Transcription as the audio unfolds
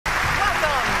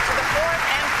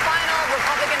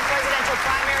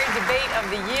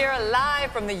the year, live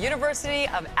from the University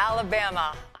of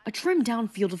Alabama. A trimmed-down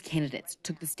field of candidates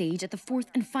took the stage at the fourth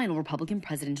and final Republican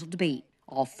presidential debate.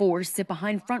 All four sit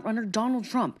behind frontrunner Donald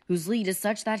Trump, whose lead is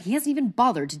such that he hasn't even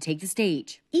bothered to take the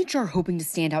stage. Each are hoping to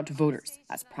stand out to voters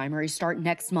as primaries start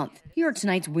next month. Here are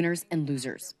tonight's winners and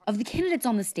losers. Of the candidates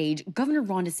on the stage, Governor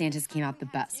Ron DeSantis came out the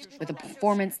best, with a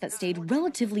performance that stayed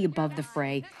relatively above the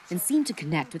fray and seemed to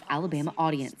connect with Alabama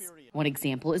audience. One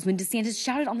example is when DeSantis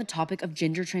shouted on the topic of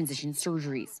gender transition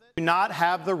surgeries. Do not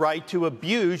have the right to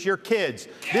abuse your kids.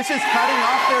 This is cutting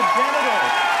off their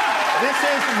genitals. This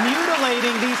is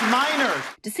mutilating these minors.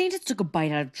 DeSantis took a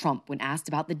bite out of Trump when asked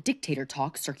about the dictator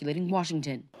talk circulating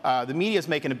Washington. The media is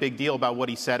making a big deal about what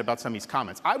he said about some of these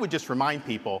comments. I would just remind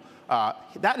people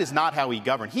that is not how he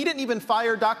governed. He didn't even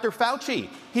fire Dr. Fauci.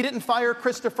 He didn't fire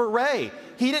Christopher Wray.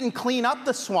 He didn't clean up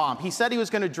the swamp. He said he was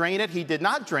going to drain it. He did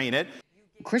not drain it.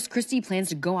 Chris Christie plans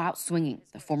to go out swinging.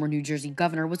 The former New Jersey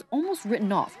governor was almost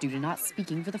written off due to not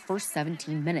speaking for the first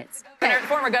 17 minutes.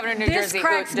 Former governor of New Jersey. This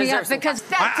cracks me up because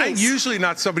I'm usually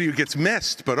not somebody who gets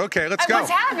missed, but okay, let's go.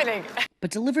 What's happening? But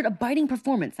delivered a biting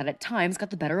performance that at times got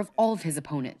the better of all of his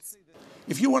opponents.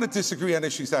 If you want to disagree on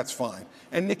issues, that's fine.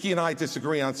 And Nikki and I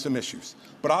disagree on some issues.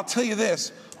 But I'll tell you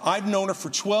this, I've known her for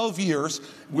 12 years,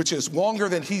 which is longer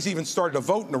than he's even started to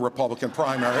vote in a Republican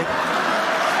primary.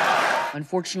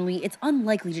 Unfortunately, it's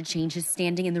unlikely to change his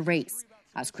standing in the race,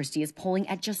 as Christie is polling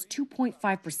at just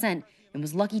 2.5% and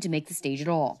was lucky to make the stage at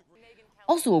all.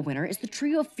 Also a winner is the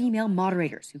trio of female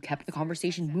moderators who kept the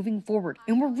conversation moving forward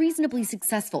and were reasonably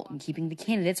successful in keeping the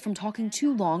candidates from talking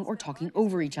too long or talking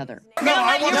over each other. We're going to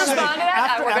let you respond to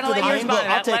that. We're going to let you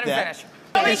respond to that. Let him finish.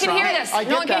 Nobody can hear this.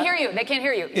 No one can hear you. They can't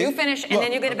hear you. You finish, and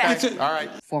then you get it back. All right.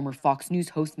 Former Fox News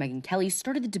host Megyn Kelly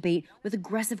started the debate with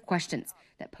aggressive questions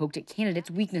that poked at candidates'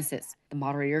 weaknesses. The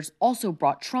moderators also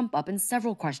brought Trump up in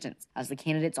several questions, as the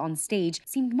candidates on stage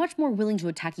seemed much more willing to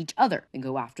attack each other than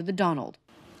go after the Donald.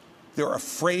 They're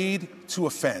afraid to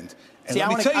offend. And See, let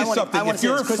me tell you something. If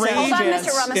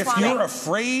you're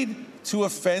afraid to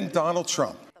offend Donald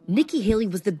Trump, Nikki Haley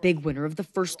was the big winner of the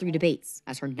first three debates,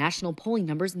 as her national polling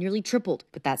numbers nearly tripled.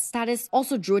 But that status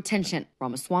also drew attention.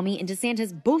 Ramaswamy and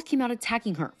DeSantis both came out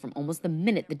attacking her from almost the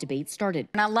minute the debate started.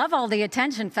 And I love all the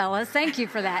attention, fellas. Thank you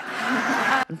for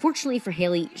that. Unfortunately for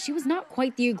Haley, she was not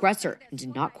quite the aggressor and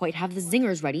did not quite have the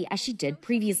zingers ready as she did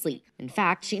previously. In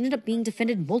fact, she ended up being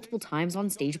defended multiple times on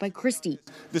stage by Christie.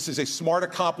 this is a smart,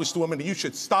 accomplished woman, and you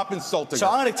should stop insulting So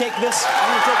her. I'm going to take several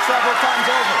times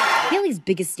over. Haley's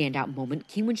biggest standout moment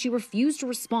came when she refused to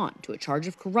respond to a charge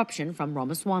of corruption from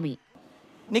Ramaswamy.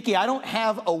 Nikki, I don't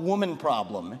have a woman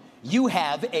problem. You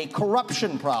have a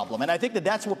corruption problem. And I think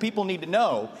that's what people need to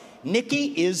know. Nikki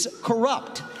is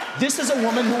corrupt. This is a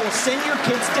woman who will send your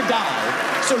kids to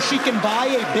die so she can buy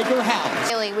a bigger house.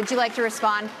 Haley, would you like to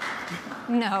respond?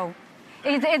 No,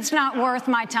 it's not worth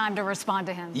my time to respond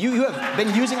to him. You have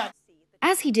been using...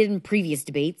 As he did in previous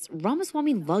debates,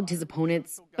 Ramaswamy lugged his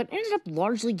opponents, but ended up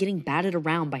largely getting batted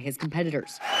around by his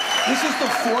competitors. This is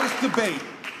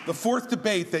the fourth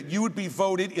debate that you would be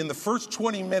voted in the first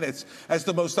 20 minutes as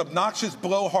the most obnoxious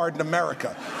blowhard in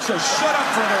America. So shut up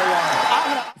for a little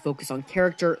while. The focus on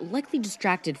character likely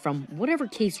distracted from whatever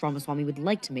case Ramaswamy would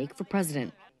like to make for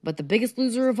president. But the biggest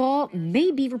loser of all may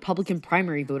be Republican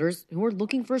primary voters who are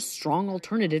looking for a strong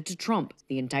alternative to Trump.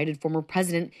 The indicted former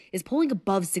president is polling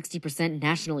above 60%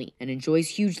 nationally and enjoys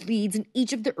huge leads in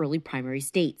each of the early primary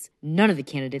states. None of the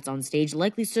candidates on stage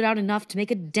likely stood out enough to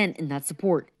make a dent in that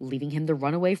support, leaving him the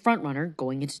runaway frontrunner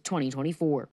going into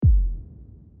 2024.